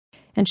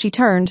and she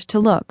turned to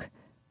look.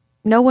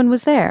 No one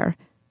was there.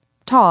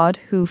 Todd,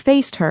 who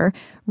faced her,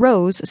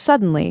 rose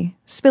suddenly,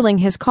 spilling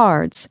his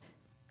cards.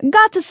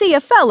 "Got to see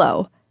a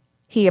fellow,"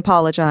 he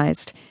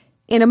apologized.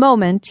 In a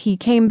moment, he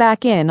came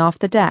back in off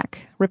the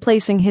deck,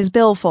 replacing his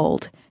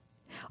billfold.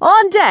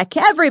 "On deck,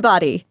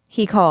 everybody,"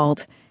 he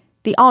called.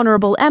 The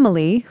Honorable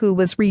Emily, who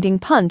was reading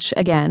Punch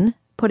again,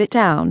 put it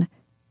down.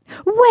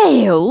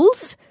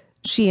 "Whales?"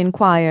 she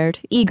inquired,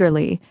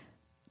 eagerly.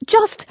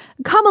 "Just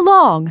come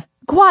along,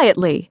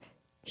 quietly,"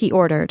 he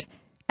ordered,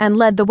 and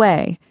led the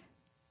way.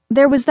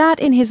 There was that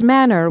in his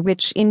manner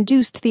which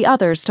induced the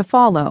others to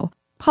follow,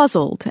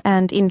 puzzled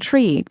and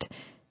intrigued.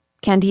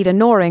 Candida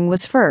Noring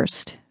was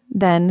first,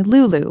 then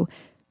Lulu,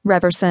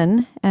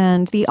 Reverson,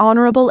 and the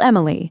Honorable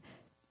Emily.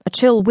 A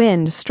chill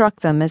wind struck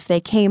them as they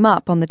came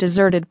up on the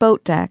deserted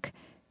boat deck.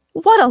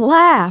 "What a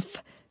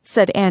laugh,"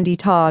 said Andy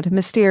Todd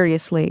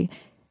mysteriously.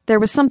 There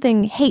was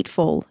something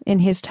hateful in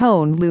his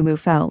tone, Lulu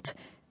felt,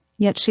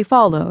 yet she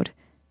followed.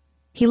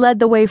 He led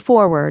the way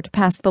forward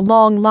past the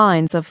long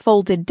lines of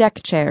folded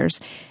deck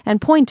chairs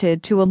and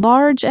pointed to a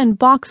large and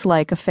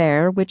box-like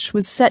affair which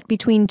was set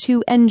between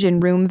two engine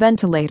room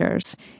ventilators.